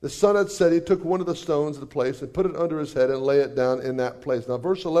the sun had set, he took one of the stones of the place and put it under his head and lay it down in that place. Now,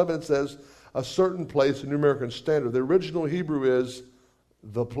 verse 11, it says, a certain place, in New American Standard. The original Hebrew is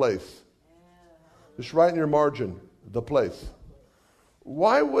the place. Just write in your margin, the place.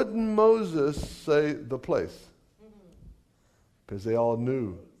 Why wouldn't Moses say the place? Because they all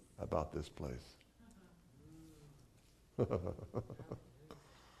knew about this place.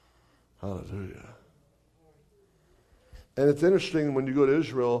 Hallelujah. And it's interesting when you go to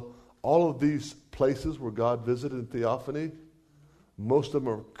Israel, all of these places where God visited in theophany, most of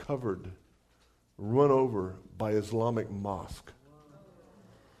them are covered, run over by Islamic mosque.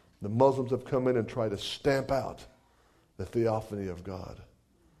 The Muslims have come in and tried to stamp out the theophany of God.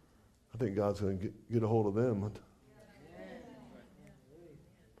 I think God's going to get a hold of them.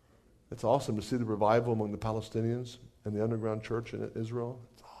 It's awesome to see the revival among the Palestinians and the underground church in Israel.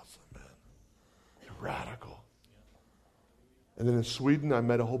 It's awesome, man. It's radical. And then in Sweden, I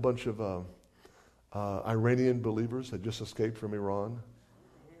met a whole bunch of Iranian believers that just escaped from Iran.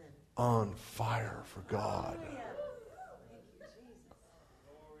 On fire for God.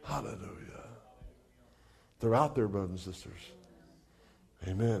 Hallelujah. They're out there, brothers and sisters.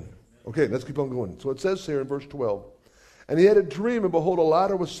 Amen. Okay, let's keep on going. So it says here in verse 12, and he had a dream, and behold, a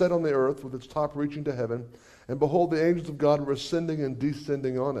ladder was set on the earth with its top reaching to heaven. And behold, the angels of God were ascending and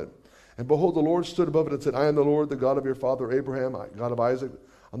descending on it. And behold, the Lord stood above it and said, I am the Lord, the God of your father Abraham, God of Isaac.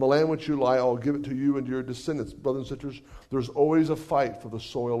 On the land which you lie, I will give it to you and to your descendants. Brothers and sisters, there's always a fight for the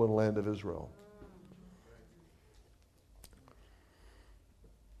soil and land of Israel.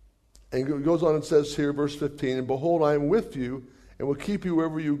 And it goes on and says here, verse 15, and behold, I am with you, and will keep you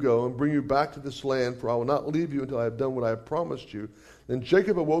wherever you go, and bring you back to this land, for I will not leave you until I have done what I have promised you. Then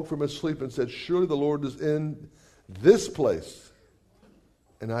Jacob awoke from his sleep and said, surely the Lord is in this place,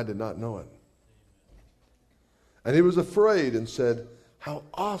 and I did not know it. And he was afraid and said, how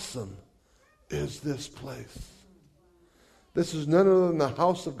awesome is this place? This is none other than the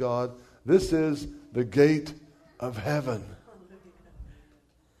house of God. This is the gate of heaven.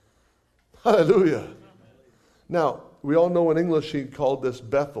 Hallelujah. Now, we all know in English he called this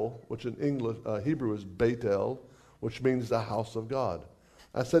Bethel, which in English, Hebrew is Bethel, which means the house of God.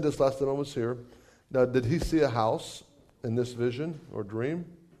 I said this last time I was here. Now, did he see a house in this vision or dream?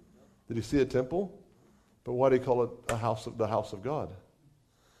 Did he see a temple? But why do he call it the house of God?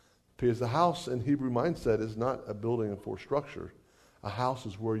 Because the house in Hebrew mindset is not a building for structure. A house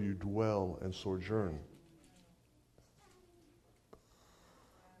is where you dwell and sojourn.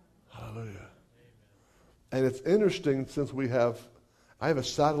 Hallelujah. And it's interesting since I have a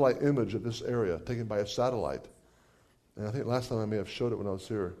satellite image of this area taken by a satellite. And I think last time I may have showed it when I was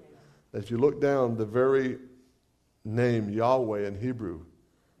here. That if you look down, the very name Yahweh in Hebrew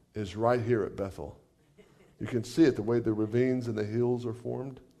is right here at Bethel. You can see it, the way the ravines and the hills are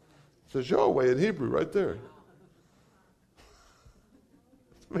formed. It says Yahweh in Hebrew right there.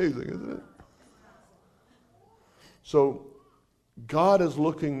 It's amazing, isn't it? So God is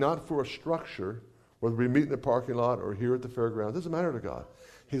looking not for a structure, whether we meet in the parking lot or here at the fairground. It doesn't matter to God.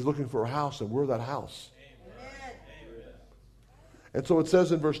 He's looking for a house, and we're that house. Amen. And so it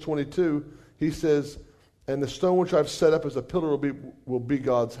says in verse 22, he says, and the stone which I've set up as a pillar will be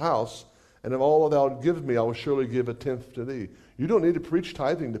God's house, and of all that thou givest me, I will surely give a tenth to thee. You don't need to preach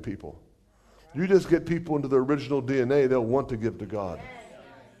tithing to people. You just get people into their original DNA. They'll want to give to God.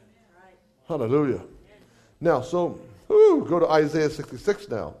 Hallelujah. Now, so go to Isaiah 66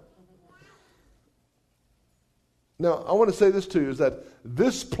 now. Now, I want to say this to you, is that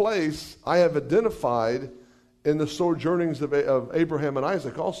this place I have identified in the sojournings of Abraham and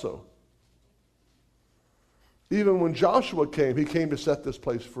Isaac also. Even when Joshua came, he came to set this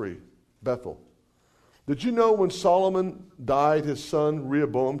place free, Bethel. Did you know when Solomon died, his son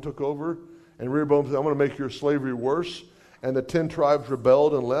Rehoboam took over? And Rehoboam said, I'm going to make your slavery worse. And the 10 tribes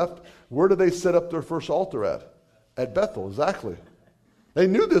rebelled and left. Where did they set up their first altar at? At Bethel, exactly. They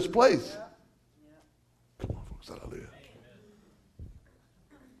knew this place. Come on, folks, hallelujah.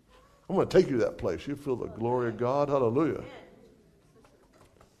 I'm going to take you to that place. You feel the glory of God, hallelujah.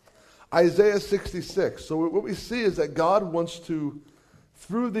 Isaiah 66. So what we see is that God wants to,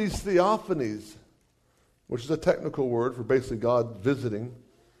 through these theophanies, which is a technical word for basically God visiting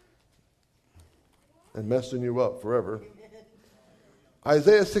and messing you up forever.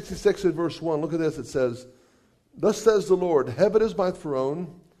 Isaiah 66 in verse 1, look at this. It says, Thus says the Lord, Heaven is my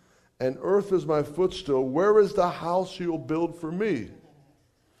throne, and earth is my footstool. Where is the house you will build for me?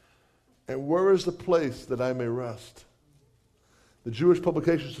 And where is the place that I may rest? The Jewish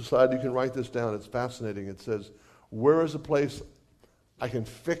Publication Society, you can write this down. It's fascinating. It says, where is the place I can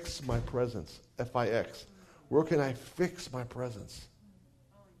fix my presence? F-I-X. Where can I fix my presence?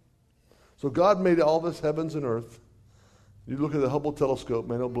 So God made all this heavens and earth. You look at the Hubble telescope,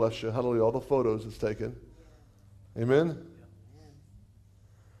 man, it'll bless you. Hallelujah, all the photos it's taken. Amen?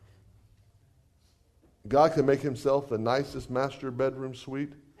 God can make himself the nicest master bedroom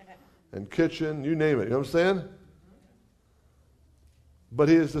suite and kitchen, you name it. You know what I'm saying? But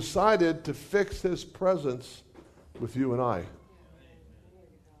he has decided to fix his presence with you and I.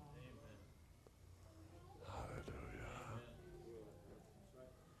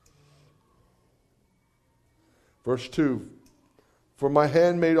 Verse 2, For my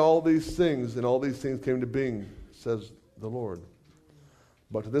hand made all these things, and all these things came to being, says the Lord.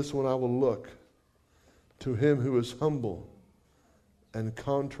 But to this one I will look, to him who is humble and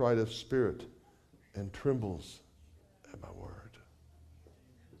contrite of spirit and trembles at my word.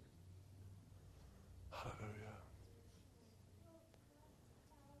 Hallelujah.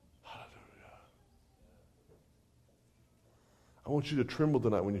 Hallelujah. I want you to tremble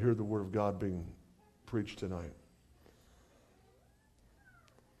tonight when you hear the word of God being preached tonight.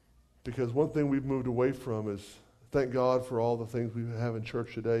 Because one thing we've moved away from is, thank God for all the things we have in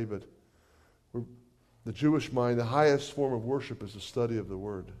church today, but the Jewish mind, the highest form of worship is the study of the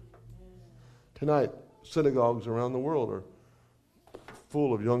Word. Tonight, synagogues around the world are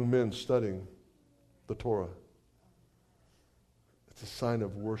full of young men studying the Torah. It's a sign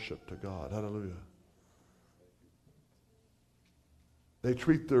of worship to God. Hallelujah. They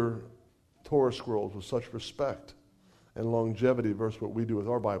treat their Torah scrolls with such respect and longevity versus what we do with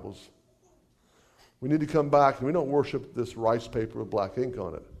our Bibles. We need to come back, and we don't worship this rice paper with black ink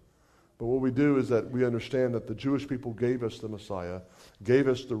on it. But what we do is that we understand that the Jewish people gave us the Messiah, gave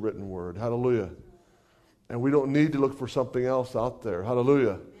us the written word. Hallelujah. And we don't need to look for something else out there.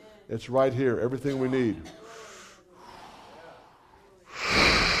 Hallelujah. It's right here, everything we need.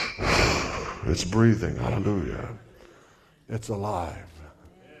 It's breathing. Hallelujah. It's alive.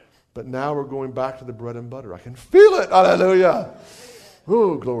 But now we're going back to the bread and butter. I can feel it. Hallelujah.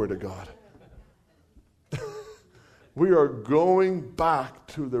 Oh, glory to God. We are going back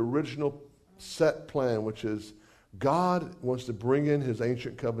to the original set plan, which is God wants to bring in his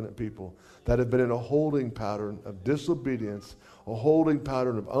ancient covenant people that have been in a holding pattern of disobedience, a holding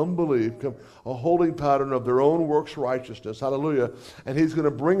pattern of unbelief, a holding pattern of their own works righteousness. Hallelujah. And he's going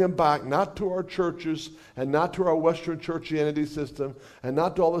to bring them back, not to our churches and not to our Western churchianity system and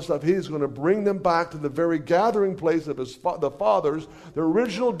not to all this stuff. He's going to bring them back to the very gathering place of the fathers, the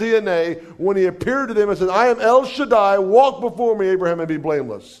original DNA, when he appeared to them and said, I am El Shaddai, walk before me, Abraham, and be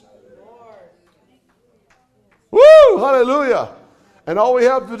blameless. Woo! Hallelujah. And all we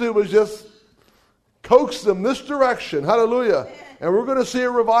have to do is just coax them this direction. Hallelujah. And we're going to see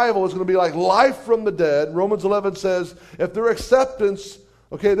a revival. It's going to be like life from the dead. Romans 11 says, if their acceptance,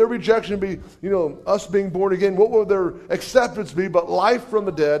 their rejection be, us being born again, what will their acceptance be but life from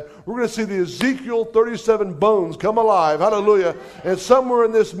the dead? We're going to see the Ezekiel 37 bones come alive. Hallelujah. And somewhere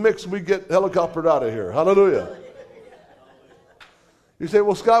in this mix, we get helicoptered out of here. Hallelujah. You say,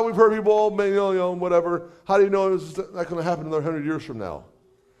 well, Scott, we've heard people, whatever. How do you know it's not going to happen another 100 years from now?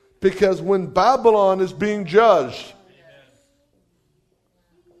 Because when Babylon is being judged,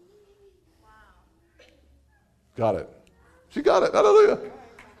 got it. She got it. Hallelujah.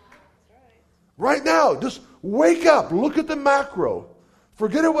 Right now, just wake up. Look at the macro.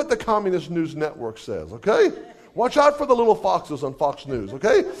 Forget what the Communist News Network says, okay? Watch out for the little foxes on Fox News,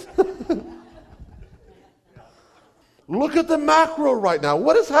 okay? Look at the macro right now.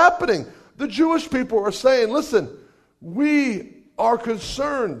 What is happening? The Jewish people are saying, listen, We are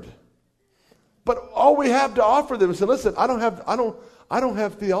concerned. But all we have to offer them is say, listen, I don't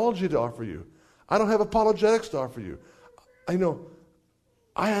have theology to offer you. I don't have apologetics to offer you.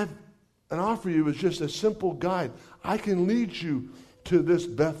 I have an offer you is just a simple guide. I can lead you to this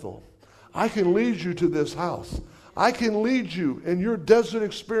Bethel. I can lead you to this house. I can lead you in your desert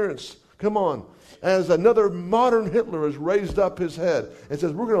experience. Come on. As another modern Hitler has raised up his head and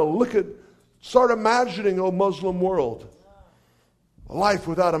says, we're going to start imagining, oh Muslim world, life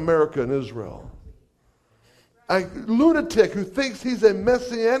without America and Israel. A lunatic who thinks he's a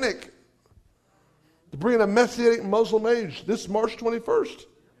messianic, to bring in a messianic Muslim age. This March 21st.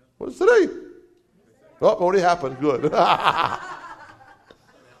 What is today? Oh, already happened. Good.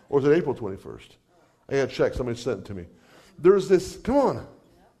 Or is it April 21st? I got to check. Somebody sent it to me. There's this, come on.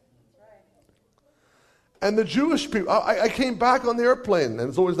 And the Jewish people, I came back on the airplane, and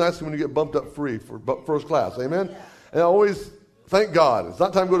it's always nice when you get bumped up free for first class. Amen? And I always thank God. It's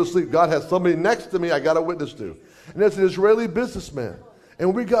not time to go to sleep. God has somebody next to me I got to witness to. And it's an Israeli businessman.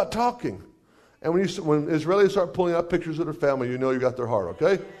 And we got talking. And when Israelis start pulling out pictures of their family, you know you got their heart,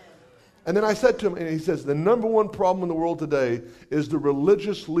 okay? And then I said to him, and he says, the number one problem in the world today is the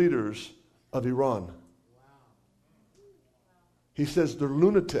religious leaders of Iran. He says, they're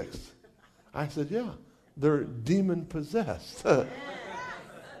lunatics. I said, yeah, they're demon-possessed. And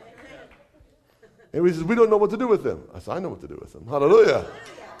he says, we don't know what to do with them. I said, I know what to do with them. Hallelujah.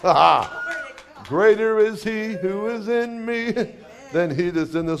 Greater is he who is in me than he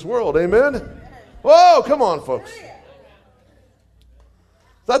that's in this world. Amen? Whoa, come on, folks.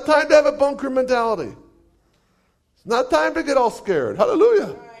 It's not time to have a bunker mentality. It's not time to get all scared.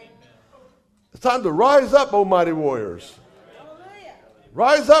 Hallelujah. It's time to rise up, O mighty warriors.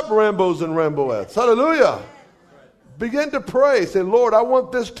 Rise up, Rambos and Ramboettes. Hallelujah. Begin to pray. Say, Lord, I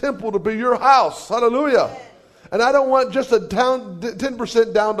want this temple to be your house. Hallelujah. And I don't want just a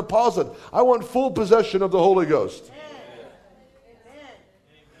 10% down deposit. I want full possession of the Holy Ghost.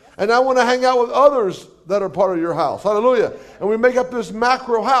 And I want to hang out with others that are part of your house. Hallelujah. And we make up this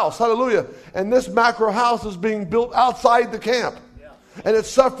macro house. Hallelujah. And this macro house is being built outside the camp. And it's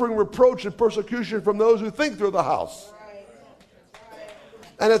suffering reproach and persecution from those who think they're the house.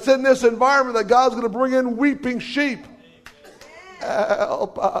 And it's in this environment that God's going to bring in weeping sheep.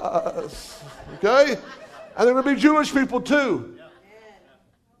 Help us. Okay? And they're going to be Jewish people too.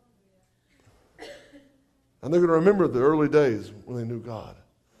 And they're going to remember the early days when they knew God.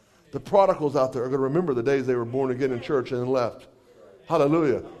 The prodigals out there are going to remember the days they were born again in church and then left.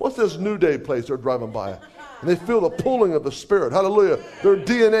 Hallelujah. What's this New Day place they're driving by? And they feel the pulling of the Spirit. Hallelujah. Their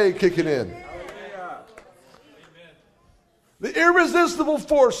DNA kicking in. The irresistible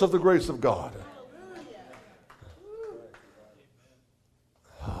force of the grace of God.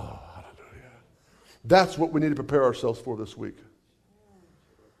 Oh, hallelujah. That's what we need to prepare ourselves for this week.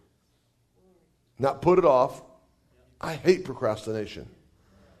 Not put it off. I hate procrastination.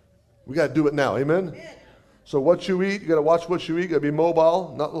 We got to do it now. Amen? So what you eat, you got to watch what you eat. You got to be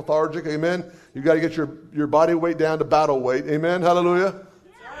mobile, not lethargic. Amen? You got to get your body weight down to battle weight. Amen? Hallelujah.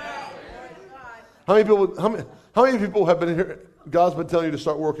 How many people have been here? God's been telling you to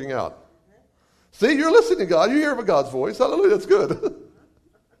start working out. See, you're listening to God. You hear God's voice. Hallelujah. That's good.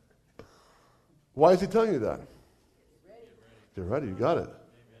 Why is he telling you that? Get ready. You got it.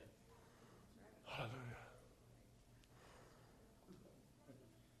 Hallelujah.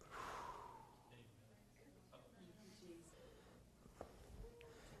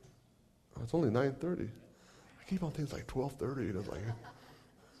 It's only 9:30. I keep on things like 12:30. It's like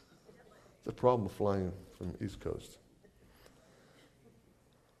it's a problem of flying from the East Coast.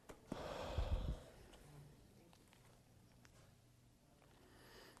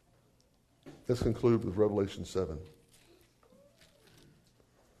 Let's conclude with Revelation 7.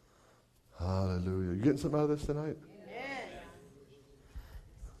 Hallelujah. You getting something out of this tonight? Amen.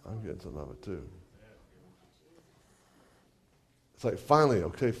 I'm getting something out of it too. It's like finally,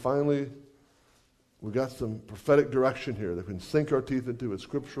 we got some prophetic direction here that we can sink our teeth into. It's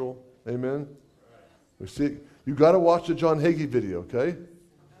scriptural. Amen. We see. You got to watch the John Hagee video, okay?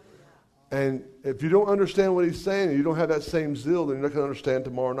 And if you don't understand what he's saying, and you don't have that same zeal, then you're not going to understand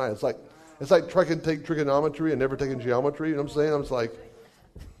tomorrow night. It's like trying to take trigonometry and never taking geometry. You know what I'm saying? I'm just like,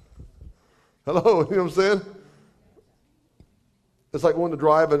 hello. You know what I'm saying? It's like wanting to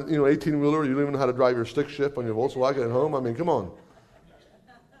drive an 18-wheeler. You don't even know how to drive your stick shift on your Volkswagen at home. I mean, come on.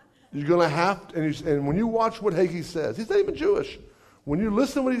 You're going to have to, and when you watch what Hagee says, he's not even Jewish. When you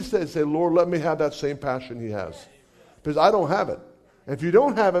listen to what he says, say, Lord, let me have that same passion he has. Because I don't have it. And if you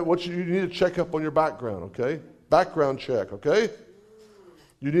don't have it, you need to check up on your background, okay? Background check, okay?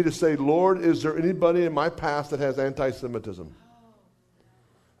 You need to say, Lord, is there anybody in my past that has anti-Semitism?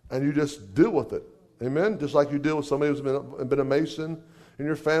 And you just deal with it. Amen? Just like you deal with somebody who's been a Mason in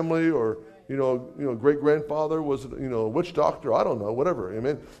your family, or great-grandfather was a witch doctor. I don't know, whatever.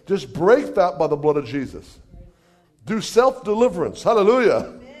 Amen? Just break that by the blood of Jesus. Do self-deliverance. Hallelujah.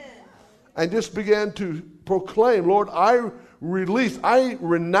 Amen. And just began to proclaim, Lord, I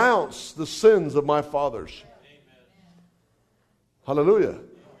renounce the sins of my fathers. Amen. Hallelujah.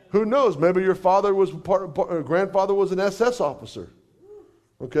 Who knows? Maybe your father was grandfather was an SS officer.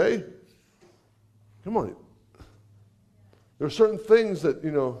 Okay? Come on. There are certain things that,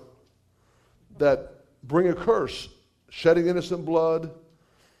 that bring a curse. Shedding innocent blood,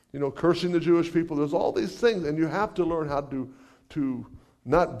 cursing the Jewish people. There's all these things, and you have to learn how to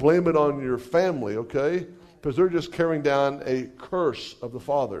not blame it on your family, okay? Because they're just carrying down a curse of the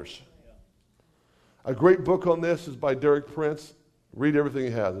fathers. A great book on this is by Derek Prince. Read everything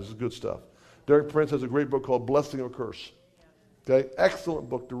he has. This is good stuff. Derek Prince has a great book called Blessing or Curse. Okay? Excellent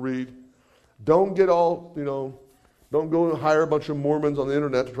book to read. Don't get all, don't go and hire a bunch of Mormons on the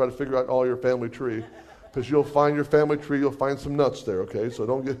internet to try to figure out all your family tree. Because you'll find your family tree, you'll find some nuts there, okay? So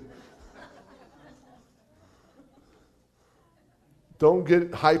don't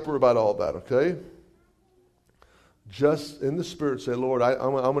get hyper about all that, okay? Just in the Spirit say, Lord,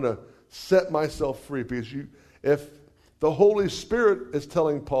 I'm going to set myself free. Because if the Holy Spirit is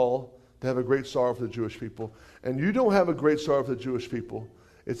telling Paul to have a great sorrow for the Jewish people, and you don't have a great sorrow for the Jewish people,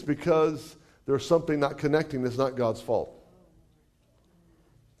 it's because there's something not connecting that's not God's fault.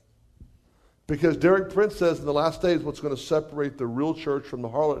 Because Derek Prince says in the last days what's going to separate the real church from the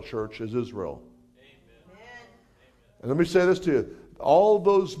harlot church is Israel. Amen. And let me say this to you. All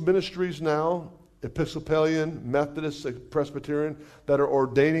those ministries now, Episcopalian, Methodist, Presbyterian, that are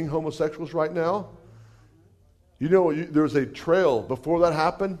ordaining homosexuals right now, there was a trail. Before that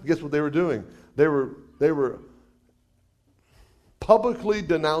happened, guess what they were doing? They were publicly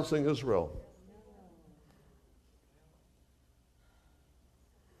denouncing Israel.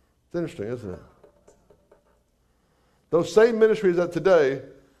 It's interesting, isn't it? Those same ministries that today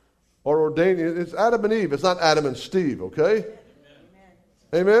are ordaining, it's Adam and Eve. It's not Adam and Steve, okay?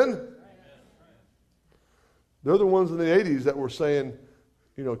 Amen? Amen? They're the ones in the 80s that were saying,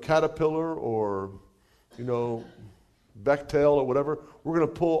 Caterpillar or, Bechtel or whatever, we're going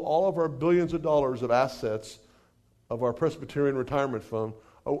to pull all of our billions of dollars of assets of our Presbyterian retirement fund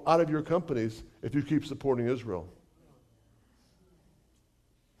out of your companies if you keep supporting Israel.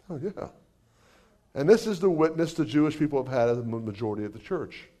 Oh, yeah. And this is the witness the Jewish people have had as the majority of the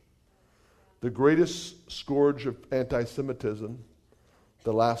church. The greatest scourge of anti-Semitism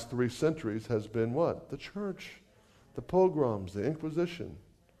the last 3 centuries has been what? The church. The pogroms, the Inquisition.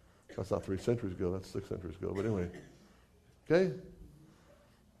 That's not 3 centuries ago, that's 6 centuries ago, but anyway. Okay?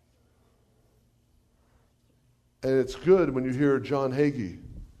 And it's good when you hear John Hagee,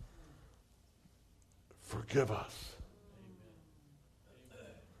 forgive us.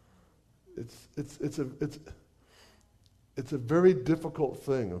 It's a very difficult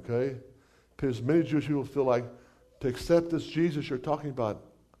thing, okay? Because many Jewish people feel like to accept this Jesus you're talking about,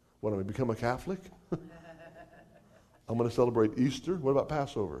 what, am I become a Catholic? I'm going to celebrate Easter. What about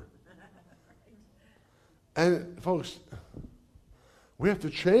Passover? And folks, we have to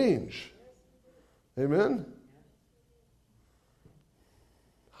change. Amen?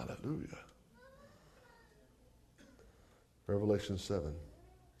 Hallelujah. Revelation 7.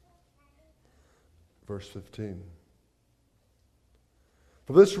 Verse 15.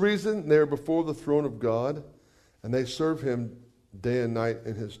 For this reason, they are before the throne of God, and they serve him day and night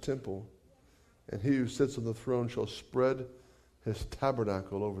in his temple. And he who sits on the throne shall spread his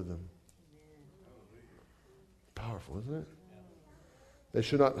tabernacle over them. Powerful, isn't it? They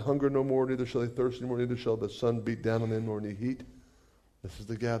shall not hunger no more, neither shall they thirst any more, neither shall the sun beat down on them, nor any heat. This is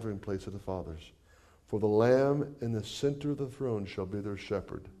the gathering place of the fathers. For the Lamb in the center of the throne shall be their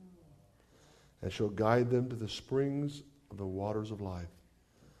shepherd, and shall guide them to the springs of the waters of life.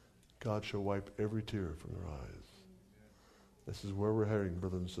 God shall wipe every tear from their eyes. This is where we're heading,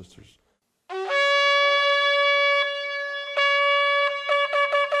 brothers and sisters.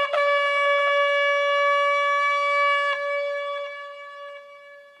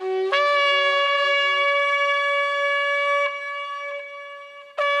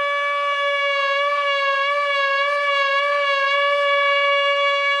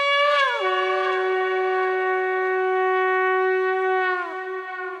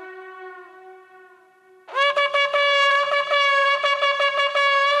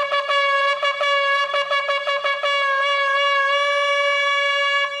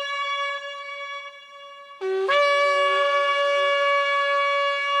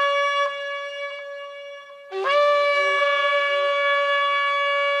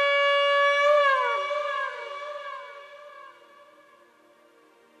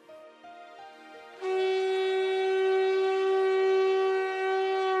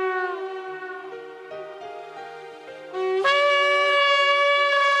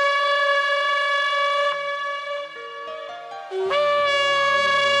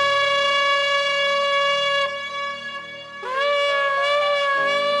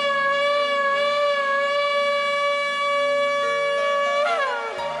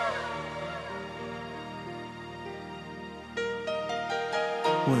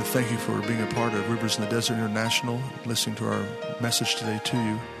 I want to thank you for being a part of Rivers in the Desert International, listening to our message today to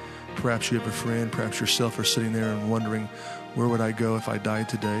you. Perhaps you have a friend, perhaps yourself are sitting there and wondering, where would I go if I died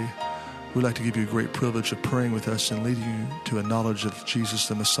today? We'd like to give you a great privilege of praying with us and leading you to a knowledge of Jesus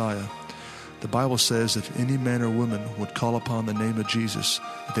the Messiah. The Bible says if any man or woman would call upon the name of Jesus,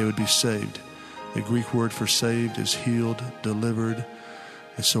 that they would be saved. The Greek word for saved is healed, delivered.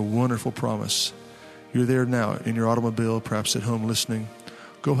 It's a wonderful promise. You're there now in your automobile, perhaps at home listening.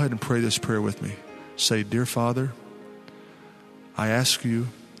 Go ahead and pray this prayer with me. Say, Dear Father, I ask you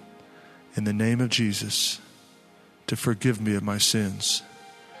in the name of Jesus to forgive me of my sins.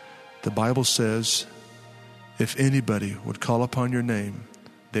 The Bible says if anybody would call upon your name,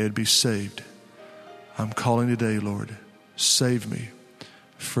 they would be saved. I'm calling today, Lord. Save me.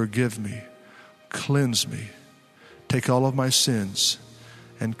 Forgive me. Cleanse me. Take all of my sins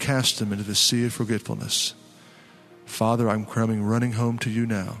and cast them into the sea of forgetfulness. Father, I'm coming running home to you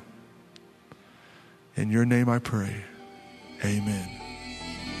now. In your name I pray. Amen.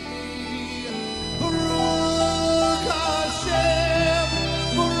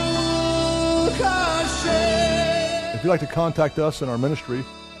 If you'd like to contact us in our ministry,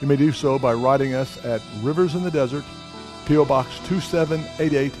 you may do so by writing us at Rivers in the Desert, P.O. Box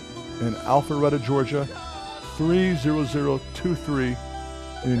 2788 in Alpharetta, Georgia, 30023 in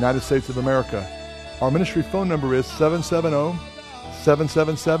the United States of America. Our ministry phone number is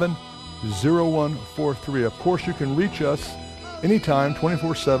 770-777-0143. Of course, you can reach us anytime,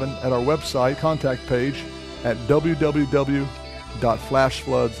 24/7, at our website contact page at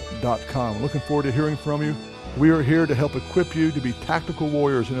www.flashfloods.com. Looking forward to hearing from you. We are here to help equip you to be tactical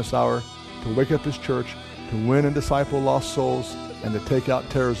warriors in this hour, to wake up this church, to win and disciple lost souls, and to take out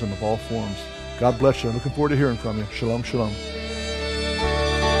terrorism of all forms. God bless you. I'm looking forward to hearing from you. Shalom, shalom.